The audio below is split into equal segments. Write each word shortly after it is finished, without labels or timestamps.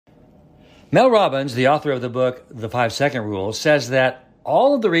Mel Robbins, the author of the book, The 5-Second Rule, says that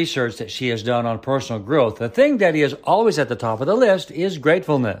all of the research that she has done on personal growth, the thing that is always at the top of the list is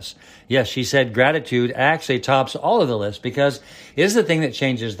gratefulness. Yes, she said gratitude actually tops all of the list because it is the thing that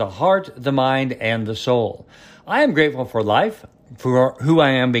changes the heart, the mind, and the soul. I am grateful for life, for who I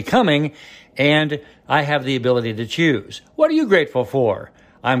am becoming, and I have the ability to choose. What are you grateful for?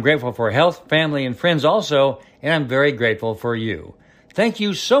 I'm grateful for health, family, and friends also, and I'm very grateful for you. Thank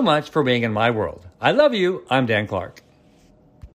you so much for being in my world. I love you. I'm Dan Clark.